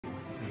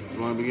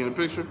You want to begin the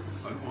picture?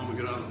 Want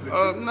to get out of the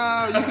picture?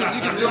 Nah, you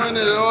can join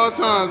it at all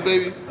times,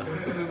 baby.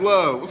 This is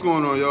love. What's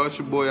going on, y'all? It's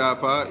your boy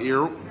iPod.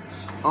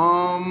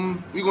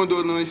 We gonna do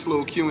a nice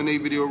little Q&A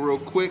video real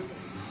quick.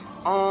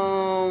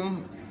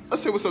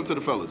 Let's say what's up to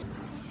the fellas.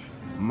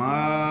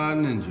 My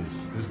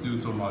ninjas. This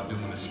dude talking about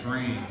doing a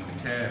stream,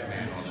 the cab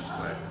man on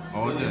display.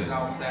 All day.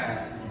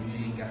 Outside.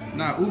 You ain't got to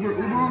Nah, Uber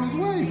on his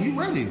way. We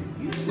ready.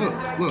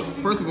 Look.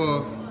 First of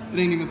all, it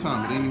ain't even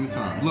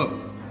time. Look,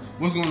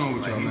 what's going on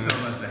with y'all, man? He's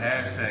telling us the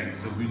hashtag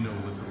so we know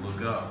what to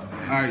look up.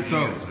 All right,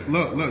 so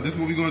look. This is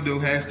what we gonna do.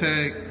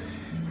 Hashtag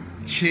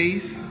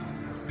Chase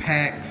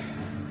PAX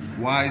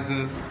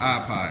Wiser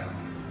iPod.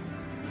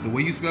 The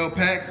way you spell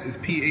PAX is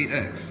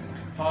P-A-X.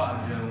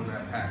 Hard doing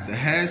that PAX. The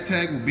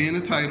hashtag will be in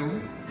the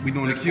title. We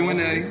doing the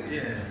Q&A.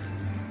 Yeah.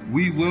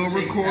 We will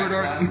record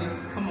our.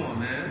 Come on,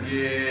 man.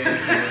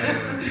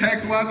 Yeah.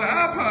 PAX Wiser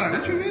iPod.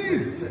 What you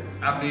mean?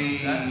 I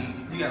mean,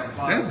 you gotta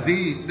pause. That's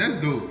deep. That's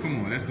dope.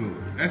 Come on, that's dope.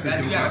 That's a dope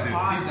idea.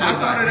 I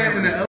thought of that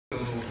in the.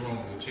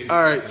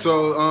 All right,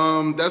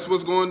 so that's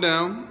what's going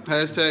down.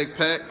 Hashtag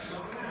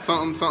PAX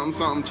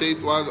something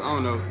Chase Wiser. I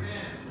don't know.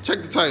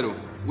 Check the title.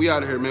 We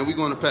out of here, man. We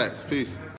going to PAX. Peace.